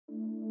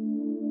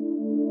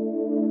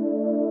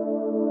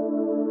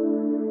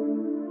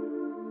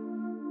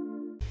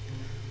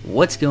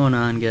What's going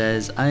on,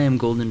 guys? I am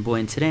Golden Boy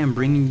and today I'm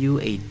bringing you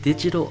a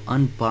digital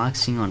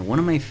unboxing on one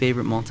of my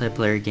favorite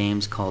multiplayer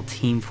games called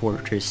Team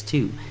Fortress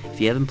 2. If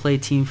you haven't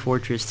played Team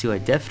Fortress 2, I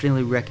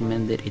definitely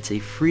recommend it. It's a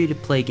free to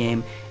play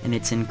game and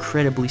it's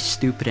incredibly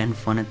stupid and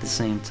fun at the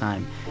same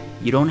time.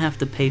 You don't have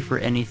to pay for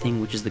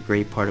anything, which is the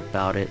great part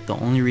about it. The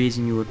only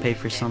reason you would pay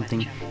for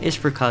something is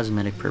for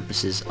cosmetic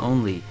purposes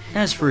only.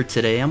 As for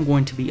today, I'm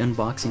going to be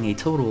unboxing a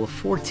total of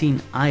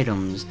 14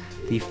 items.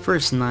 The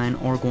first 9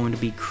 are going to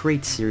be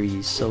crate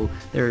series, so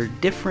there are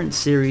different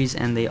series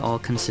and they all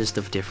consist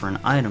of different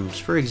items.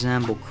 For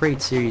example,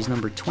 crate series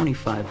number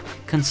 25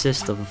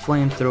 consists of a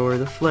flamethrower,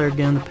 the flare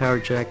gun, the power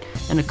jack,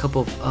 and a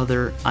couple of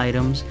other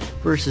items,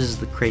 versus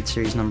the crate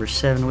series number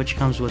 7, which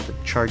comes with the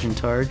charge and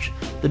charge,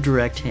 the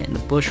direct hit, and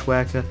the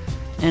bushwhacker,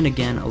 and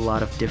again a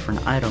lot of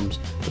different items.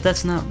 But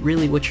that's not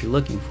really what you're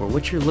looking for.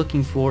 What you're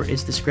looking for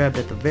is described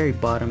at the very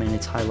bottom and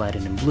it's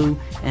highlighted in blue,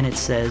 and it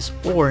says,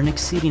 or an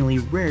exceedingly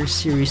rare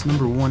series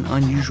number 1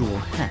 unusual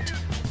hat.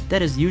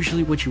 That is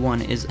usually what you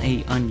want, is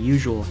a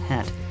unusual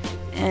hat.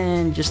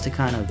 And just to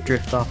kind of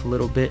drift off a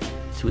little bit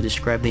to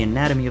describe the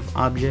anatomy of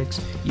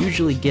objects, you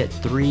usually get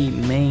 3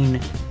 main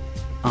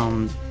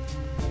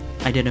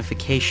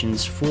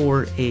identifications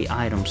for a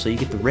item. So you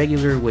get the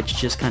regular, which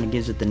just kind of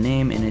gives it the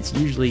name, and it's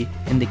usually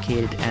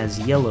indicated as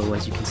yellow,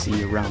 as you can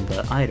see around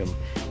the item.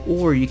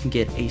 Or you can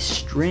get a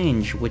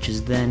strange, which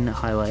is then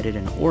highlighted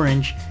in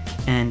orange,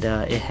 and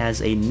it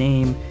has a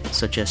name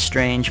such as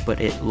strange,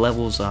 but it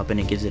levels up and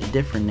it gives it a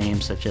different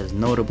name such as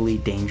notably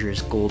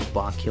dangerous gold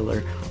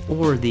bocular,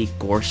 or the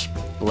gore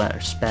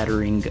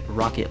spattering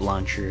rocket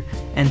launcher,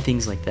 and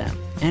things like that.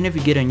 And if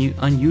you get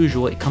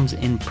unusual, it comes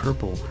in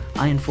purple.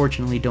 I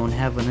unfortunately don't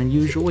have an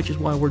unusual, which is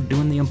why we're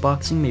doing the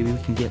unboxing. Maybe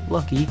we can get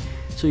lucky,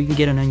 so you can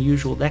get an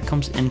unusual. That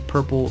comes in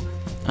purple.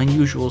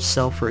 Unusuals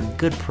sell for a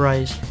good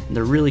price, and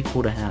they're really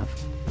cool to have.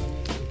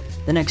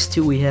 The next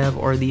 2 we have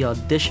are the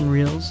audition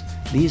reels.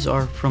 These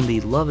are from the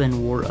Love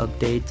and War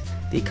update.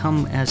 They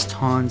come as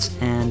taunts,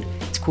 and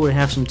it's cool to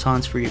have some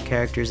taunts for your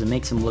characters. It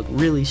makes them look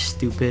really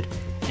stupid,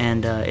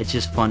 and it's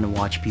just fun to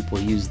watch people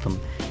use them.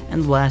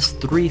 And the last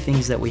 3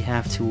 things that we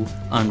have to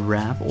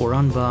unwrap or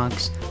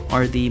unbox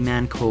are the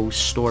Manco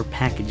store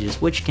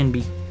packages, which can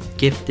be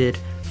gifted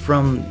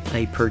from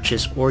a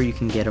purchase, or you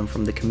can get them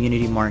from the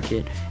community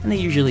market, and they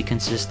usually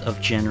consist of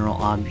general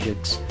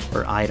objects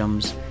or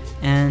items,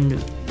 and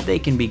they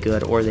can be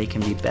good or they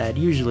can be bad.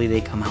 Usually they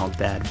come out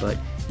bad, but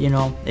you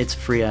know, it's a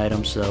free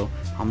item, so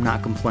I'm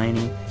not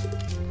complaining.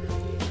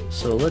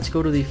 So let's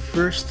go to the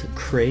first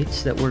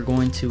crate that we're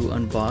going to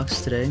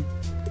unbox today.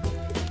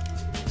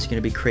 It's going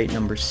to be crate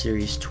number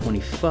series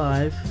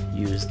 25.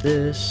 Use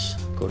this,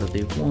 go to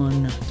the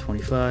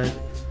 125.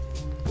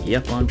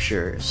 Yep, I'm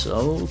sure.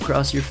 So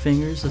cross your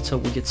fingers, let's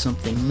hope we get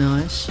something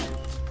nice.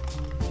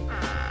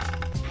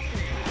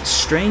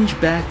 Strange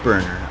back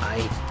burner.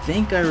 I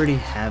think I already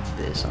have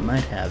this. I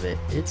might have it.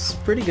 It's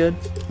pretty good.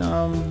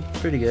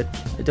 Pretty good.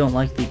 I don't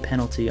like the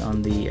penalty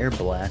on the air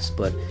blast,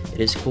 but it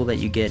is cool that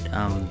you get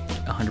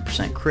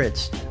 100%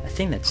 crits. I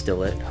think that's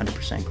still it,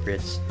 100%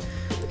 crits.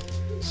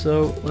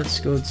 So let's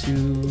go to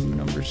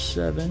number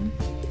 7.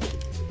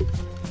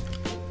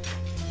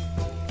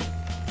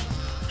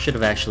 Should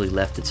have actually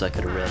left it so I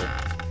could have read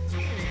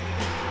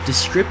it.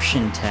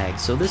 Description tag.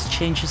 So this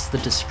changes the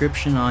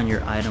description on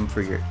your item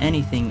for your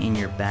anything in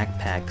your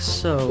backpack.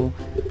 So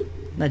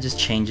that just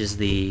changes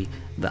the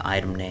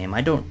item name.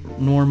 I don't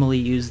normally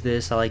use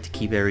this. I like to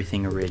keep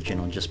everything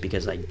original just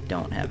because I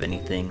don't have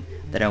anything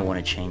that I want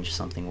to change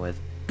something with.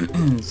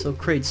 So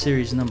crate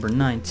series number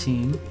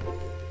 19.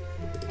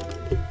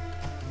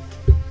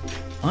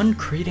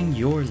 Uncrating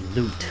your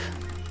loot.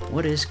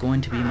 What is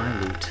going to be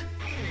my loot?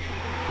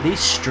 The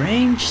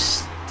strange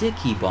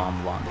sticky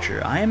bomb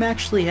launcher. I am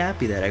actually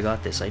happy that I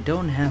got this. I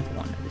don't have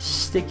one. The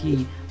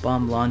sticky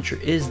bomb launcher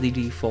is the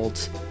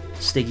default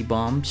sticky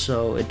bomb,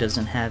 so it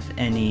doesn't have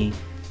any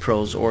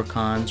pros or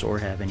cons or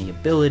have any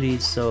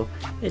abilities, so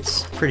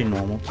it's pretty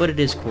normal, but it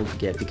is cool to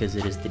get because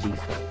it is the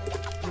default.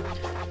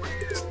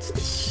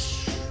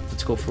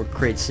 Let's go for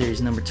crate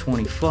series number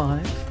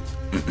 25.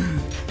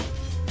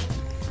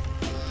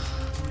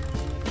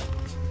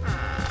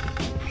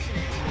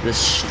 The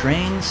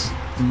strange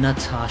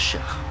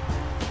Natasha.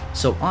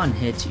 So on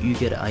hit, you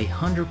get a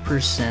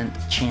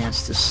 100%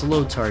 chance to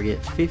slow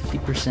target,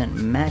 50%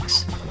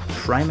 max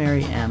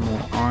primary ammo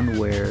on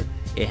wear.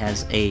 It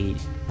has a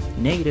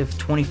negative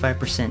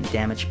 25%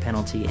 damage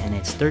penalty, and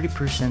it's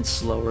 30%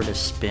 slower to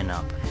spin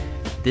up.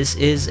 This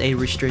is a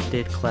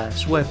restricted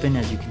class weapon,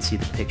 as you can see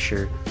the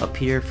picture up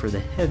here for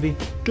the heavy.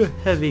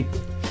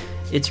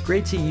 It's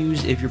great to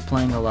use if you're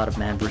playing a lot of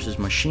man versus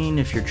machine,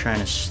 if you're trying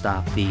to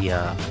stop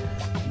the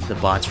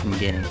bots from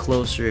getting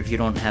closer. If you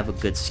don't have a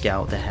good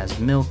scout that has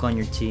milk on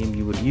your team,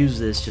 you would use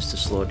this just to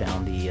slow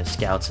down the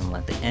scouts and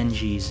let the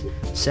NG's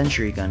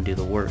sentry gun do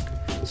the work.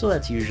 So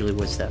that's usually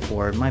what's that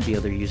for. It might be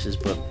other uses,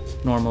 but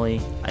normally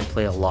I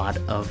play a lot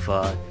of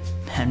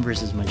man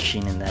versus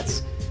machine, and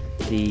that's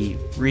the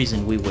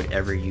reason we would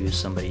ever use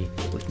somebody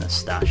with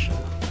Nastasha.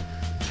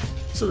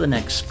 So the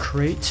next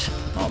crate,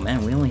 oh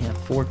man, we only have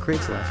 4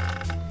 crates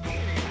left.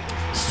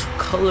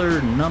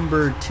 color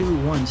number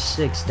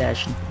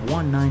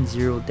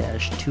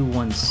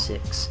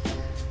 216-190-216.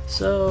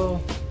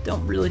 So,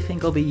 don't really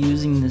think I'll be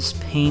using this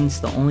paints.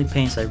 The only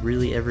paints I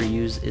really ever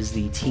use is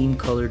the team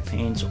colored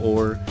paints,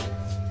 or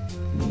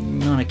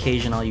on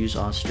occasion I'll use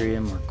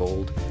Austrium or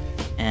gold,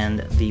 and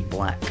the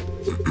black.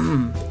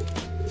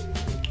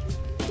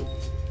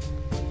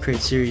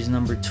 Create series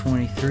number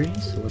 23,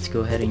 so let's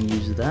go ahead and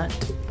use that.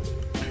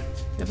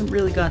 We haven't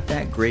really got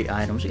that great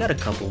items. We got a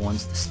couple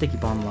ones. The sticky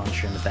bomb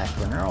launcher and the back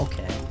burner are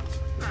okay.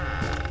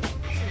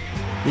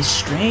 This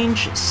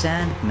strange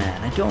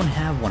Sandman. I don't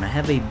have one. I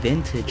have a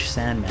vintage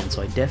Sandman,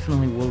 so I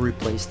definitely will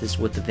replace this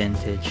with the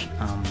vintage.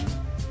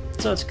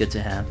 So it's good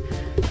to have.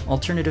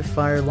 Alternative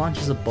fire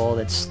launches a ball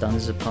that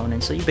stuns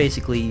opponents. So you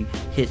basically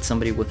hit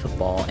somebody with a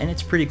ball, and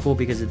it's pretty cool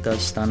because it does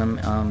stun them.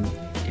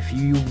 If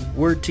you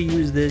were to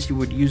use this, you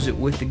would use it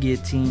with the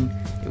guillotine.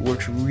 It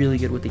works really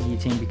good with the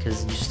guillotine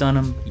because you stun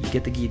them, you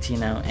get the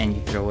guillotine out, and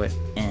you throw it,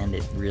 and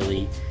it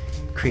really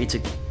creates a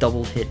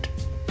double hit.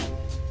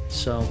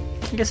 So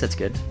I guess that's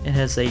good. It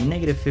has a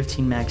negative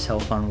 15 max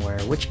health on wear,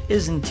 which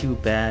isn't too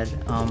bad.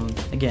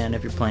 Again,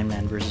 if you're playing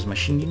man versus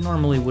machine, you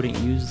normally wouldn't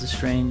use the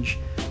strange,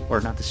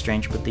 or not the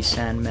strange, but the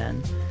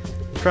Sandman.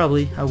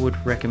 Probably I would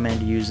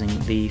recommend using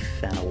the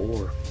Fan of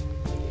War.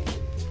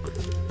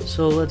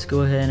 So let's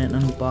go ahead and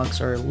unbox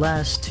our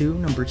last two.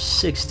 Number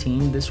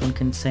 16, this one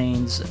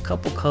contains a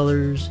couple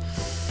colors.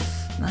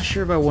 Not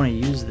sure if I want to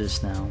use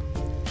this now.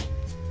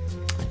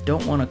 I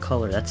don't want a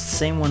color. That's the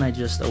same one I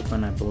just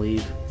opened, I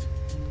believe.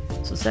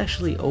 So let's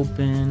actually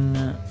open...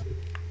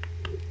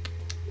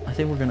 I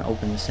think we're going to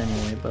open this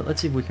anyway, but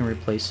let's see if we can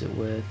replace it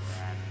with...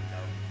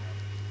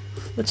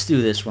 Let's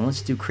do this one.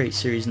 Let's do crate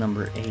series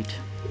number 8.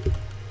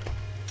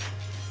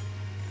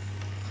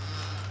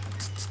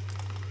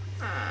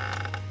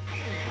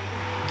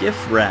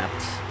 Gift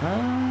wrapped.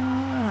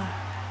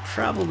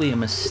 Probably a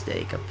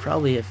mistake. I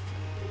probably have...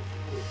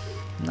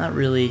 Not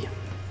really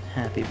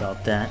happy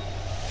about that.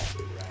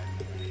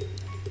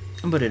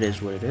 But it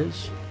is what it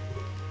is.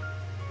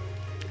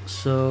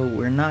 So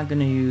we're not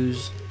going to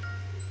use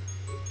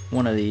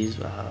one of these.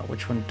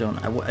 Which one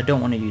don't I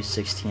don't want to use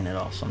 16 at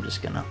all, so I'm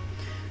just going to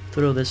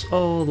throw this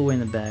all the way in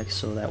the back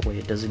so that way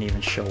it doesn't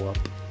even show up.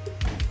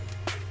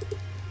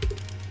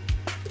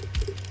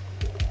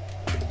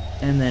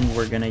 And then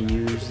we're going to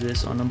use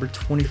this on number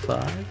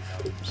 25.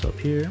 So up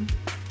here.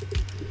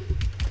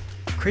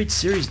 Crate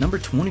series number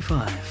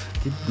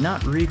 25. Did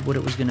not read what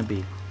it was going to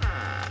be.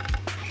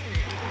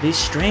 The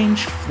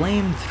strange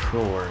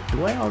flamethrower.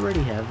 Do I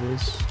already have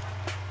this?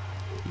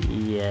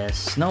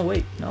 Yes. No,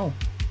 wait. No.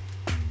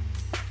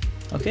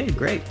 Okay,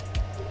 great.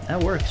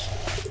 That works.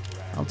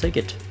 I'll take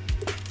it.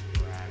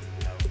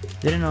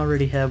 Didn't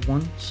already have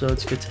one, so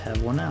it's good to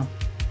have one now.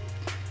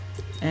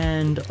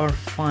 And our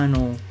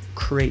final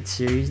crate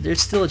series.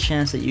 There's still a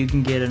chance that you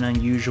can get an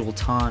unusual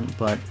taunt,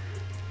 but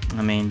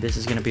I mean, this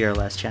is going to be our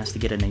last chance to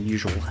get an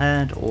unusual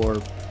hat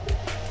or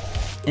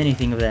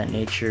anything of that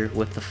nature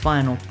with the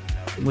final,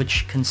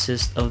 which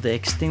consists of the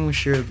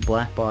Extinguisher, the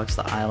Black Box,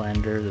 the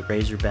Islander, the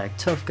Razorback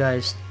Tough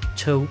Guy's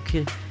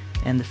Toque,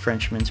 and the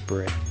Frenchman's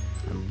Beret.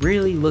 I'm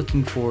really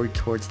looking forward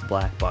towards the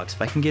Black Box.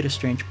 If I can get a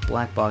strange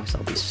Black Box,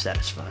 I'll be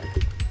satisfied.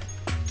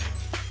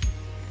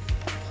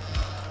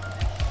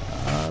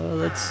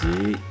 Let's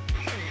see.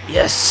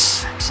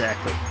 Yes,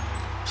 exactly.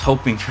 I was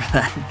hoping for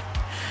that.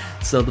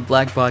 So the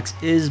Black Box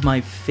is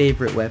my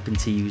favorite weapon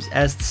to use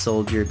as the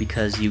soldier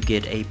because you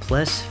get a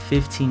plus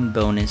 15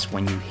 bonus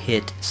when you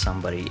hit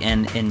somebody.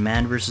 And in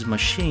Man vs.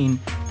 Machine,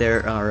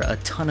 there are a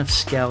ton of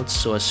scouts,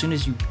 so as soon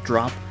as you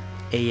drop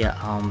a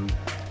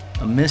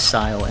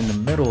missile in the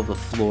middle of the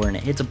floor and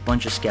it hits a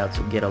bunch of scouts,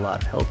 you'll get a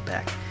lot of health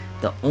back.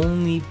 The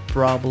only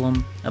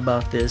problem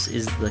about this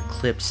is the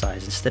clip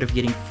size. Instead of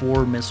getting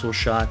 4 missile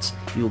shots,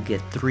 you'll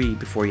get 3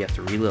 before you have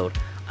to reload.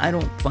 I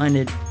don't find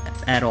it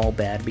at all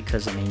bad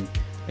because, I mean,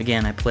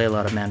 again, I play a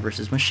lot of Man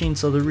vs. Machine,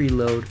 so the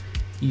reload,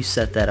 you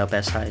set that up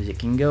as high as it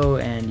can go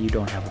and you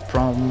don't have a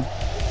problem,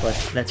 but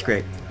that's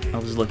great. I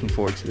was looking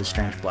forward to the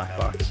strange Black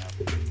Box.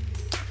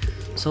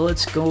 So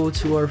let's go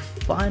to our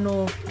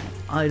final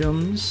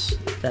items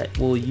that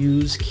will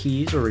use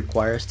keys or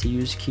require us to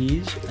use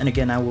keys. And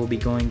again, I will be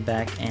going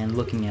back and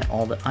looking at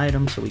all the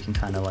items so we can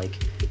kind of like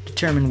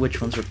determine which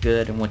ones are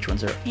good and which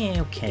ones are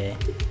okay.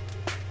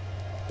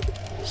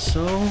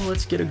 So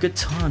let's get a good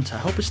taunt. I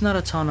hope it's not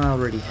a taunt I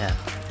already have.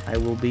 I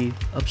will be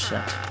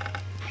upset.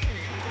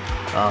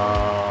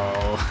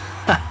 Oh.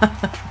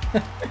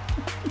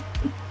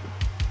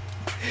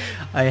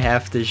 I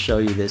have to show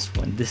you this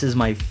one. This is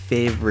my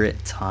favorite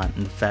taunt,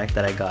 and the fact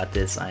that I got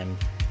this, I'm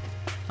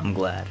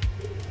glad.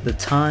 The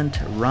taunt,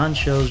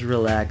 Rancho's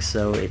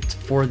Relaxo, it's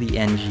for the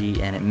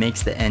NG, and it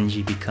makes the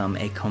NG become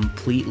a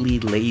completely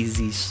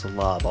lazy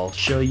slob. I'll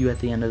show you at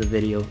the end of the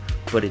video,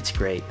 but it's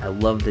great. I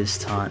love this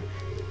taunt.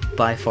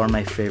 By far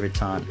my favorite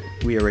taunt.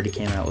 We already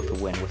came out with a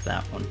win with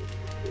that one.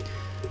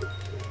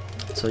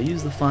 So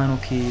use the final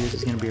key. This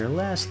is going to be our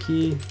last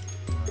key.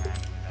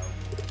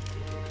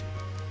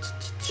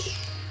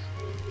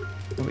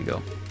 There we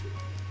go.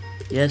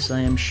 Yes, I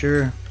am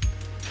sure.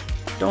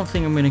 Don't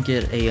think I'm gonna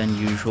get a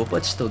unusual,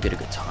 but still get a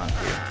good taunt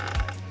here.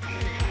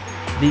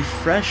 The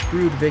Fresh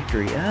Brewed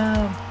Victory.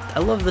 I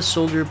love the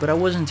soldier, but I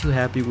wasn't too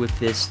happy with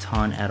this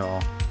taunt at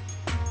all.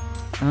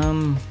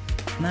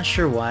 Not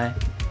sure why.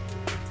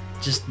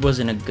 Just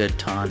wasn't a good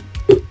taunt.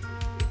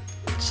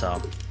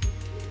 So,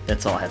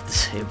 that's all I have to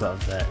say about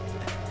that.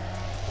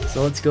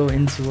 So let's go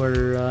into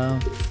our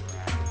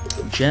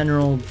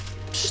general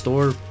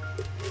store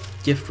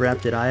gift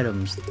wrapped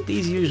items.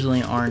 These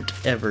usually aren't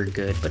ever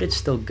good, but it's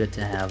still good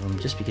to have them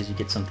just because you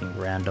get something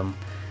random.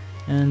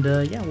 And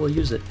yeah, we'll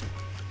use it.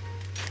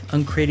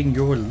 Uncrating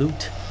your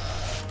loot.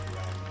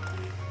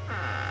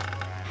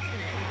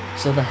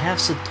 So the half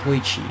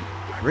Satoichi.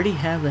 I already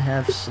have the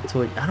half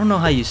Satoichi. I don't know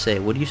how you say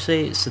it. What do you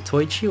say?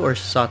 Satoichi or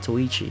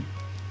Satoichi?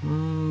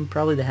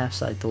 Probably the half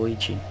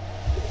Satoichi.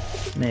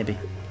 Maybe.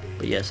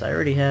 But yes, I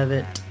already have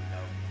it.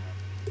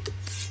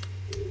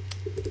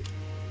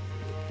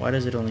 Why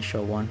does it only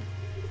show one?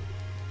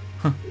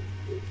 Huh.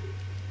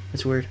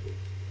 That's weird.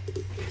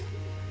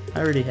 I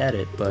already had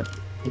it, but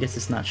I guess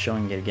it's not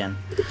showing it again.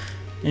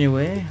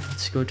 Anyway,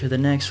 let's go to the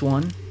next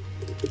one.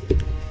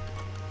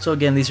 So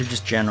again, these are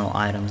just general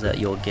items that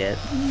you'll get.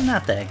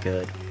 Not that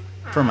good.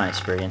 From my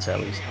experience, at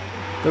least.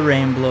 The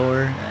Rain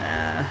Blower.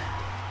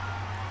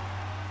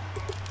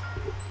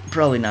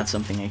 Probably not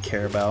something I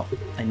care about.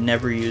 I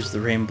never use the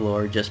Rain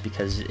Blower just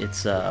because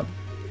it's, you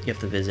have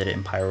to visit it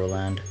in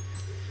Pyroland.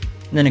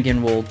 And then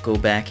again, we'll go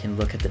back and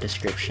look at the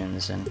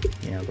descriptions and,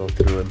 you know, go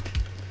through them.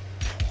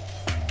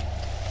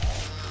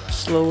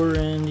 Slower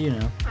and, you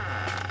know.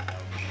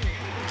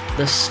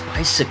 The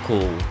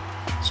Spicicle.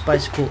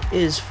 Spicicle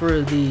is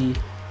for the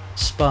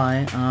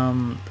Spy.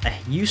 I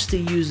used to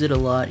use it a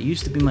lot. It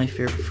used to be my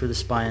favorite for the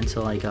Spy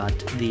until I got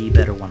the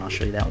better one. I'll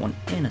show you that one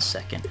in a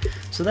second.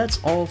 So that's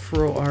all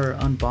for our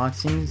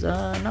unboxings.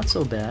 Not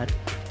so bad.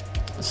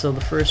 So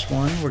the first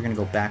one, we're going to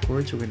go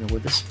backwards. We're going to go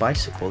with the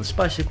Spicicle. The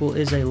Spicicle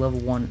is a level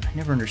 1. I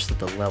never understood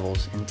the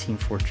levels in Team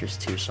Fortress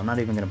 2, so I'm not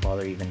even going to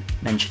bother even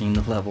mentioning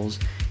the levels.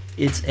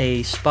 It's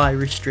a spy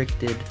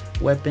restricted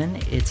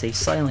weapon. It's a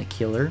silent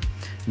killer.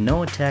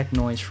 No attack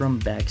noise from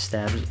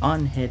backstabs.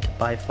 On hit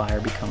by fire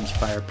becomes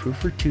fireproof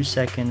for 2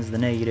 seconds. The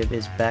negative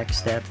is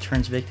backstab,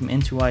 turns victim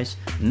into ice,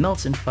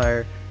 melts in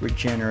fire,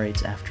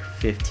 regenerates after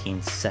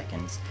 15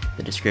 seconds.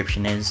 The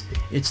description is,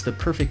 it's the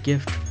perfect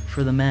gift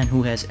for the man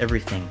who has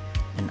everything.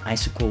 An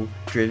icicle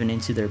driven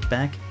into their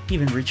back.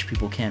 Even rich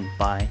people can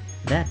buy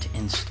that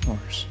in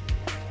stores.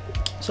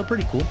 So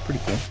pretty cool, pretty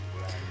cool.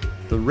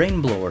 The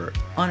Rain Blower,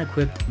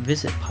 unequipped,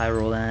 visit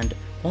Pyroland,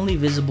 only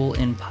visible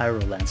in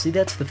Pyroland. See,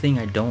 that's the thing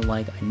I don't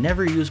like. I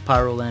never use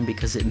Pyroland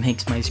because it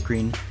makes my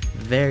screen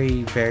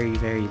very, very,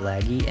 very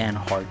laggy and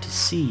hard to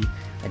see.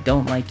 I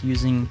don't like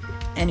using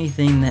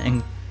anything that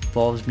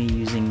involves me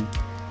using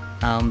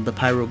the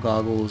Pyro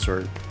goggles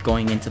or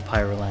going into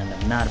Pyroland.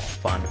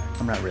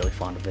 I'm not really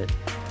fond of it.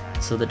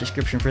 So the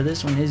description for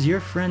this one is,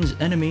 your friend's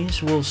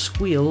enemies will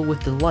squeal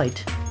with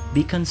delight,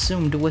 be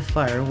consumed with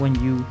fire when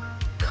you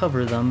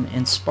cover them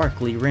in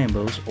sparkly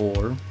rainbows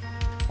or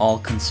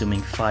all-consuming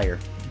fire.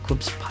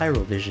 Equips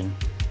Pyrovision.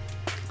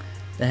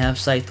 They have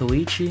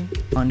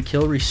Satoichi. On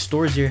kill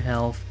restores your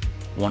health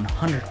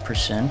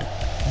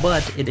 100%,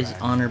 but it is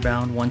honor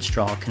bound. One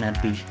straw cannot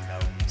be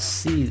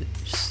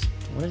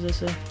what does it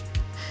say?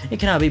 It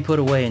cannot be put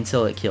away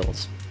until it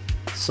kills.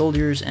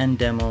 Soldiers and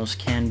demos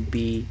can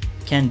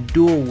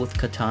duel with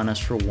katanas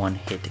for one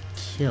hit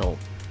kill.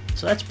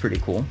 So that's pretty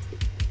cool.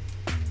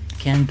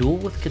 Can duel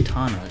with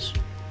katanas.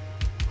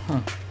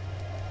 Huh.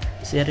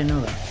 See, I didn't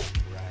know that.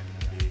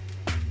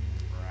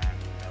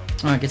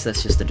 Oh, I guess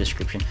that's just the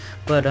description.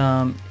 But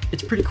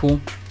it's pretty cool.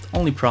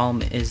 Only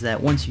problem is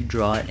that once you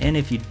draw it, and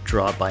if you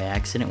draw it by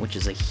accident, which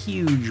is a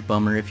huge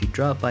bummer, if you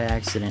draw it by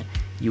accident,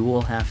 you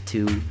will have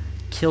to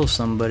kill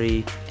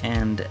somebody,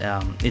 and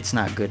it's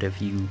not good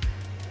if you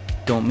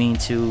don't mean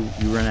to,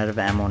 you run out of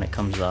ammo and it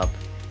comes up,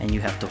 and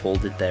you have to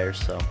hold it there,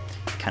 so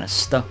you're kind of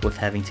stuck with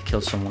having to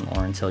kill someone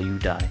or until you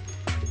die.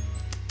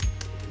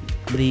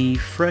 The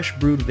Fresh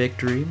Brewed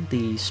Victory,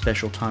 the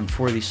special taunt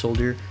for the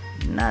soldier,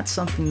 not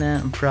something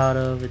that I'm proud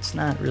of. It's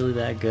not really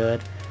that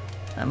good.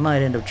 I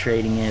might end up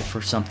trading it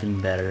for something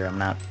better. I'm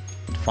not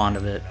fond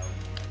of it.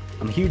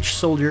 I'm a huge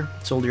soldier.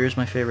 Soldier is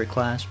my favorite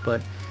class,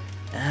 but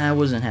I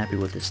wasn't happy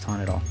with this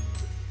taunt at all.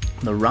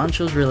 The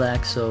Rancho's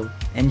Relaxo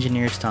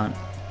Engineer's taunt,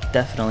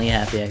 definitely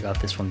happy I got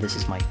this one. This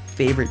is my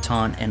favorite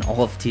taunt in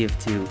all of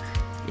TF2.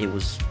 It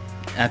was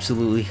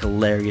absolutely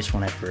hilarious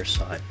when I first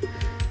saw it.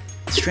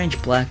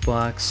 Strange Black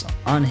Box,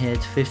 on hit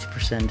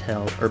 50%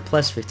 health, or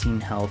plus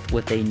 15 health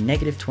with a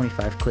negative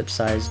 25 clip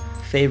size.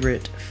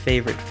 Favorite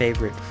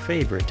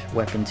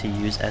weapon to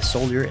use as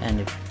soldier, and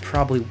it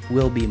probably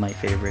will be my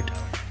favorite.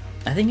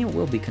 I think it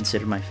will be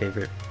considered my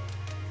favorite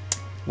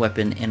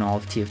weapon in all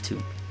of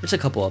TF2. There's a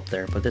couple up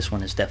there, but this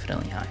one is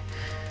definitely high.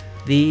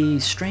 The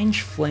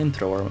Strange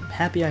Flamethrower, I'm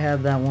happy I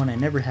have that one. I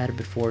never had it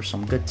before, so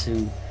I'm good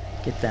to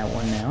get that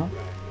one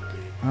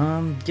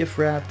now. Gift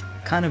wrapped,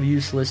 kind of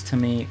useless to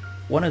me.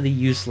 One of the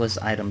useless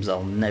items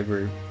I'll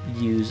never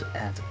use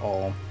at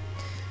all.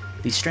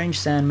 The Strange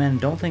Sandman,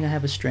 don't think I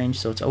have a Strange,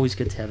 so it's always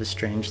good to have a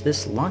Strange.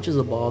 This launches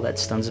a ball that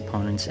stuns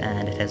opponents,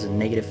 and it has a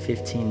negative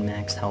 15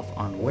 max health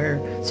on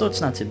wear, so it's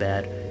not too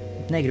bad.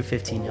 Negative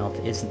 15 health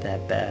isn't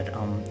that bad.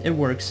 It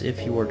works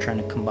if you were trying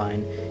to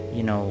combine,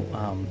 you know,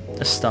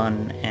 a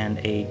stun and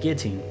a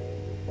guillotine.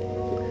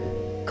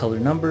 Color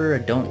number, I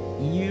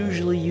don't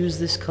usually use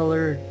this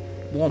color.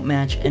 Won't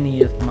match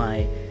any of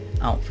my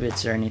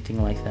outfits or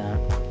anything like that.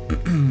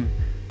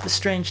 The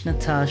Strange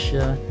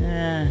Natasha,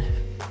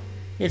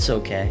 it's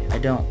okay. I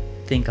don't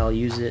think I'll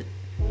use it.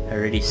 I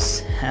already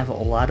have a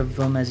lot of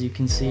them, as you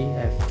can see.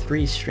 I have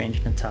 3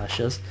 Strange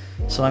Natashas,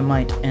 so I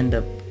might end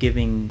up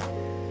giving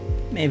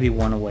maybe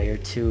 1 away or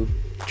 2,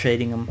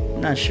 trading them.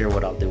 I'm not sure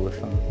what I'll do with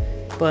them,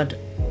 but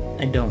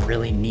I don't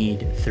really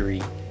need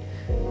 3.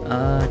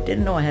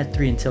 Didn't know I had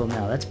 3 until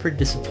now. That's pretty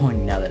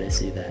disappointing now that I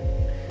see that.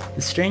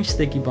 The Strange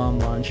Sticky Bomb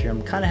Launcher,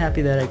 I'm kind of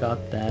happy that I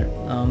got that.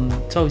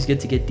 It's always good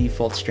to get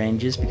default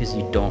Stranges because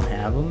you don't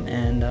have them,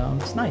 and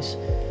it's nice.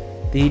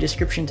 The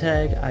description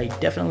tag, I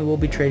definitely will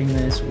be trading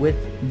this with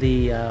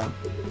the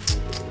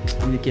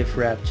gift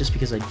wrap just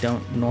because I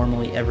don't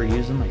normally ever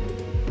use them. I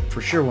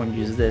for sure won't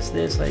use this.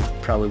 This I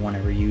probably won't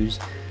ever use.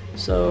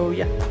 So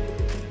yeah.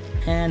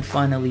 And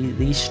finally,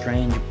 the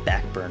Strange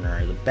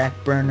Backburner. The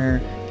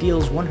Backburner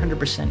deals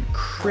 100%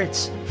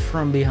 crits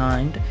from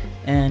behind,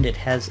 and it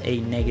has a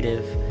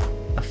negative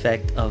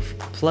effect of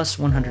plus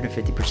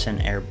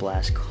 150% air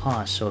blast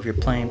cost. So if you're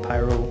playing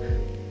Pyro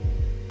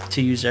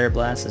to use air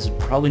blast, this is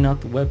probably not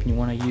the weapon you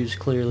want to use,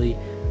 clearly.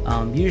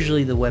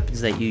 Usually the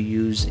weapons that you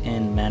use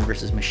in Man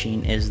vs.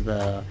 Machine is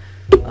the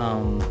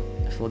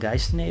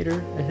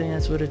Phlogistonator, I think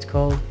that's what it's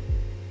called.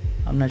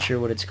 I'm not sure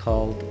what it's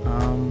called.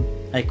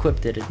 I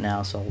equipped it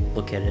now, so I'll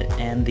look at it.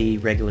 And the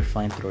regular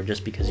flamethrower,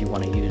 just because you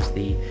want to use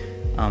the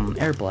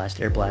air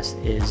blast. Air blast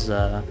is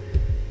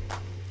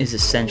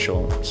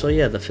essential. So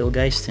yeah, the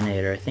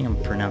Phlogistonator, I think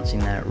I'm pronouncing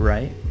that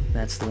right.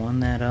 That's the one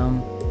that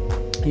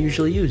I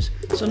usually use.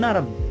 So not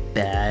a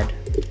bad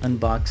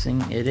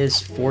unboxing. It is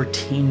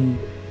 14,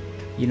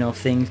 you know,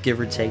 things, give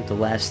or take. The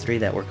last 3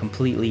 that were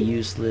completely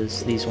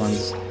useless. These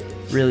ones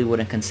really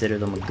wouldn't consider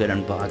them a good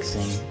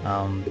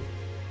unboxing.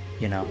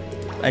 You know,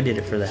 I did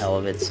it for the hell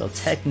of it. So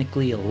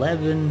technically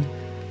 11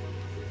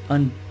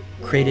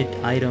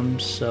 uncrated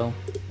items, so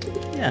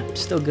yeah,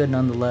 still good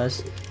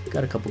nonetheless.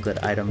 Got a couple good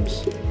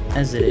items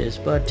as it is,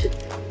 but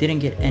didn't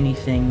get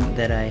anything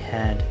that I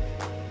had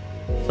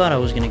thought I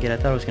was gonna get. I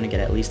thought I was gonna get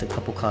at least a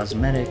couple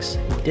cosmetics.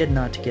 Did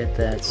not get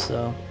that,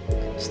 so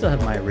still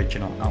have my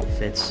original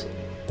outfits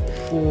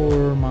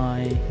for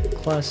my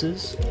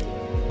classes,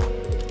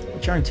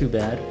 which aren't too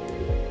bad.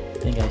 I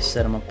think I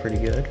set them up pretty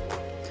good.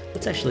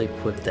 Let's actually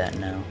equip that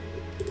now.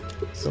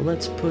 So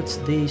let's put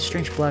the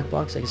Strange Black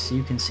Box. I guess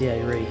you can see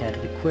I already had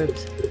it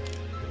equipped.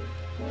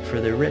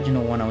 For the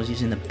original one, I was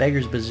using the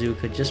Beggar's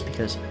Bazooka just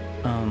because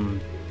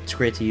it's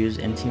great to use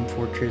in Team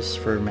Fortress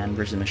for Man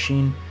vs.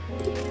 Machine.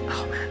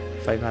 Oh man,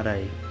 if I got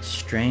a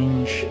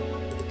Strange...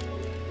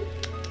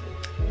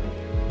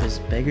 This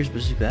Beggar's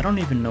Bazooka, I don't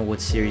even know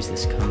what series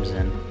this comes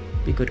in.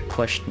 Be a good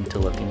question to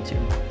look into,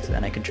 so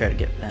then I can try to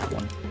get that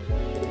one.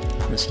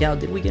 The Scout,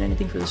 did we get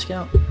anything for the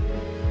Scout?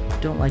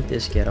 Don't like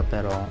this getup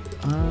at all.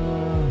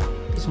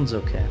 This one's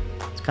okay.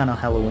 It's kind of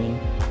Halloween.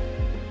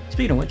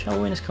 Speaking of which,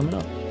 Halloween is coming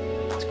up.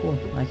 It's cool.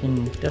 I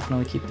can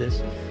definitely keep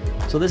this.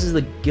 So this is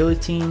the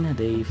guillotine,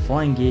 the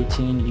flying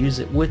guillotine. Use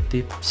it with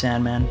the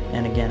Sandman.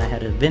 And again, I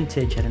had a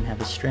vintage. I didn't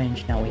have a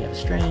strange. Now we have a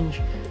strange.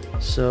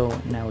 So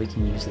now we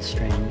can use the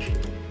strange.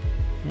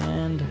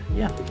 And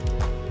yeah.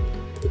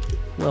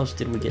 What else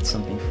did we get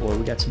something for?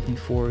 We got something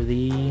for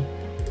the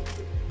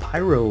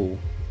Pyro.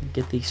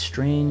 Get the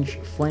Strange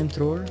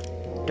Flamethrower.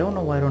 Don't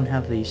know why I don't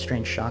have the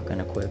Strange Shotgun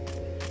equipped,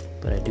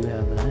 but I do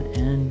have that.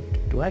 And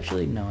do I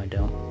actually? No, I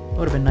don't. It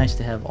would have been nice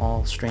to have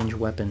all strange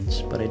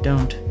weapons, but I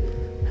don't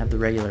have the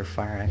regular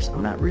fire axe.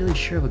 I'm not really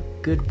sure of a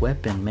good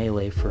weapon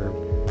melee for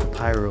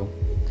Pyro.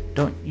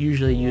 Don't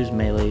usually use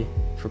melee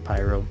for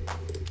Pyro,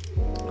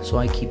 so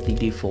I keep the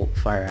default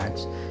fire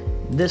axe.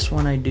 This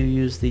one I do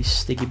use the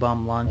Sticky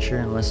Bomb Launcher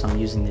unless I'm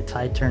using the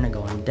Tide Turn and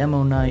go on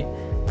Demo Night,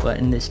 but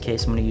in this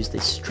case I'm going to use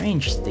the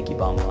Strange Sticky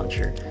Bomb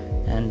Launcher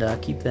and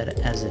keep that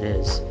as it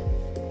is.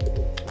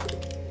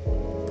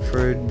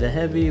 For the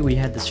heavy, we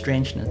had the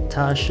Strange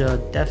Natasha.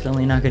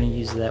 Definitely not going to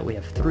use that. We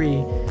have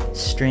 3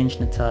 Strange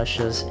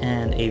Natashas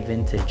and a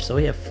vintage, so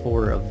we have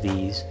 4 of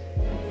these.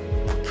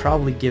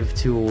 Probably give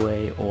 2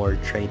 away or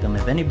trade them.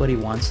 If anybody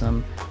wants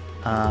them,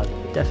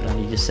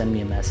 definitely just send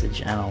me a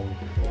message and I'll,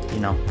 you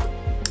know,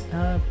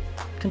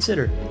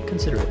 consider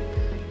it.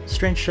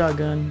 Strange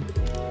Shotgun.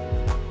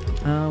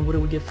 What do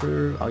we get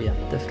for? Oh yeah,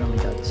 definitely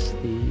got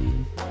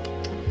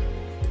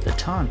the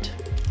taunt.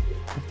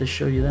 I have to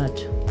show you that.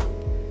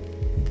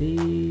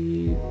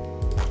 The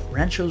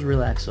Rancho's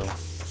Relaxo.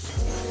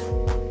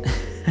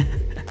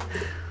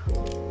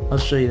 I'll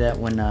show you that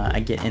when I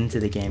get into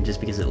the game, just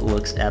because it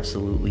looks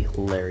absolutely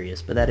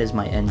hilarious. But that is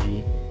my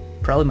NG.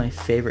 Probably my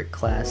favorite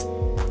class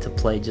to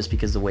play just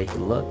because of the way he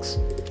looks.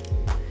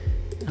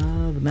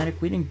 The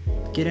medic, we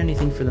didn't get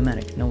anything for the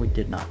medic. No, we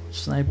did not.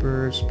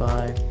 Sniper,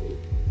 spy.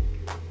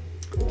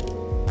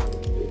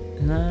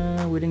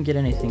 We didn't get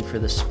anything for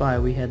the spy.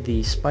 We had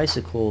the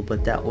spicicle,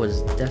 but that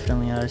was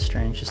definitely not a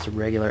strange, just a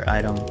regular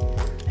item.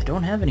 I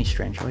don't have any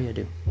strange. Oh yeah, I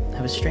do. I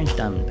have a strange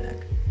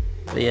diamondback.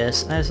 But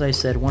yes, as I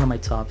said, one of my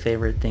top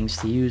favorite things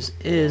to use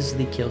is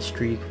the kill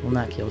streak. Well,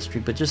 not kill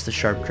streak, but just the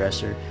sharp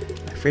dresser.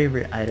 My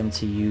favorite item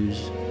to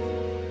use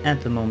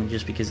at the moment,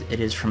 just because it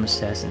is from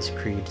Assassin's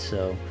Creed,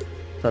 so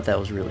I thought that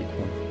was really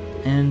cool.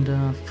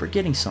 And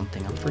forgetting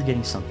something. I'm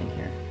forgetting something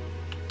here.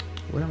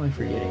 What am I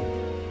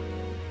forgetting?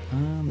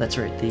 That's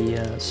right,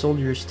 the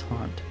Soldier's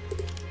Taunt.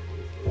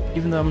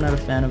 Even though I'm not a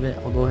fan of it,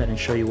 I'll go ahead and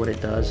show you what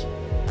it does.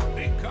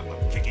 Big cup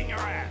of kicking your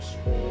ass.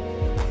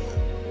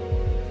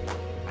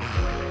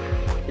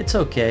 It's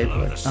okay, Love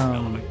the but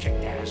smell of a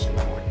kicked ass in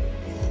the morning.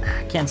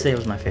 I can't say it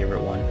was my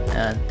favorite one.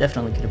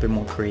 Definitely could have been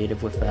more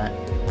creative with that.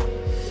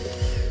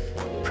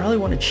 Probably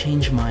want to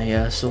change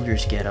my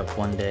soldier's getup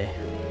one day.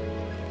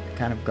 I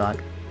kind of got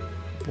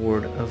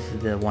bored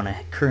of the one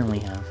I currently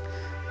have.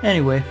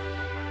 Anyway,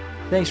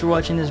 thanks for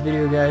watching this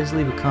video, guys.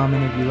 Leave a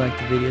comment if you liked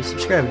the video.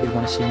 Subscribe if you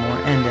want to see more.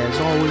 And as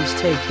always,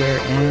 take care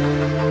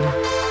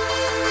and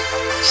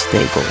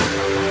stay gold.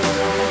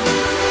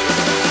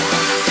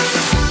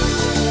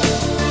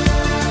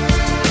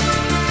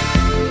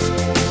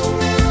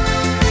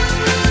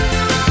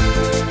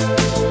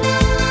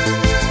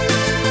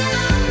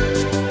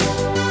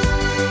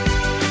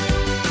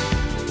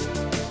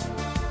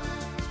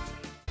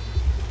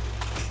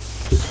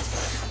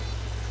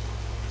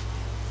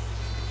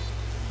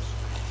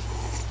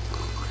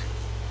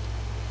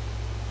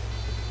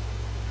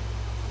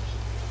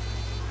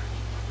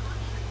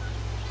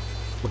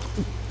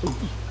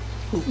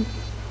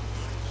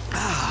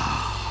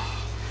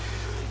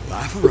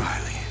 Life of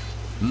Riley.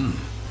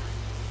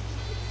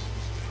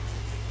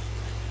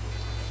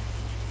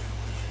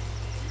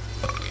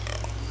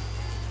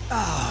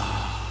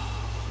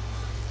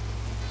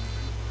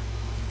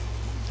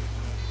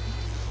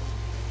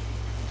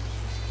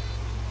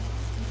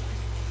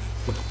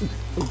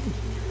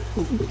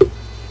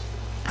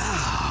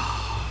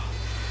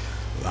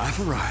 Life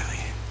of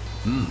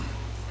Riley.